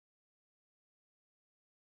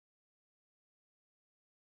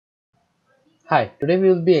Hi, today we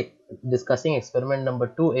will be discussing experiment number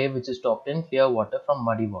 2A, which is to obtain clear water from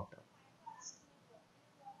muddy water.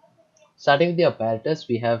 Starting with the apparatus,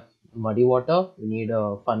 we have muddy water. We need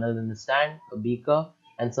a funnel in the stand, a beaker,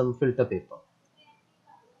 and some filter paper.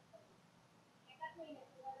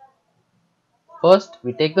 First,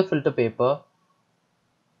 we take the filter paper.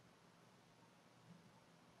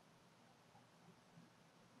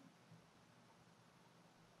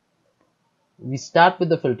 We start with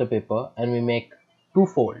the filter paper and we make two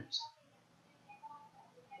folds,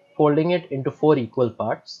 folding it into 4 equal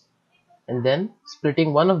parts, and then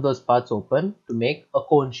splitting one of those parts open to make a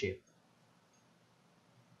cone shape.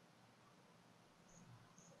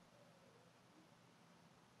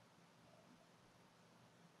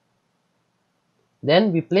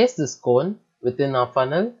 Then we place this cone within our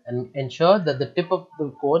funnel and ensure that the tip of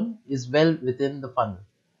the cone is well within the funnel.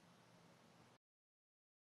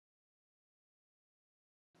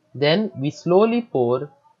 Then we slowly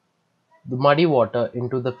pour the muddy water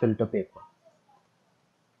into the filter paper.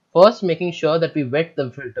 First, making sure that we wet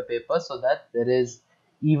the filter paper so that there is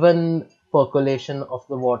even percolation of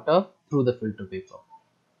the water through the filter paper.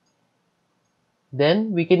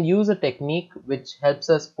 Then we can use a technique which helps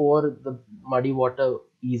us pour the muddy water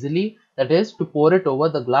easily, that is to pour it over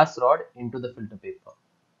the glass rod into the filter paper.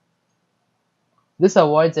 This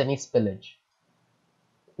avoids any spillage.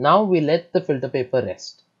 Now we let the filter paper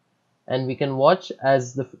rest, and we can watch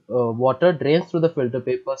as the water drains through the filter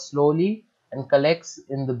paper slowly and collects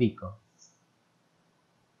in the beaker.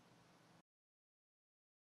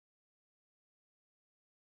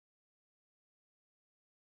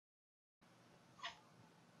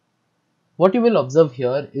 What you will observe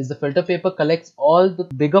here is the filter paper collects all the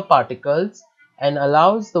bigger particles and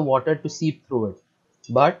allows the water to seep through it.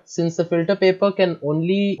 But since the filter paper can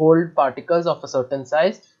only hold particles of a certain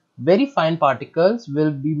size, very fine particles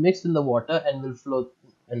will be mixed in the water and will flow,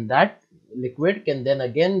 and that liquid can then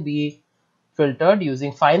again be filtered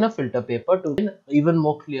using finer filter paper to even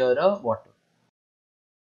more clearer water.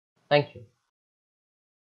 Thank you.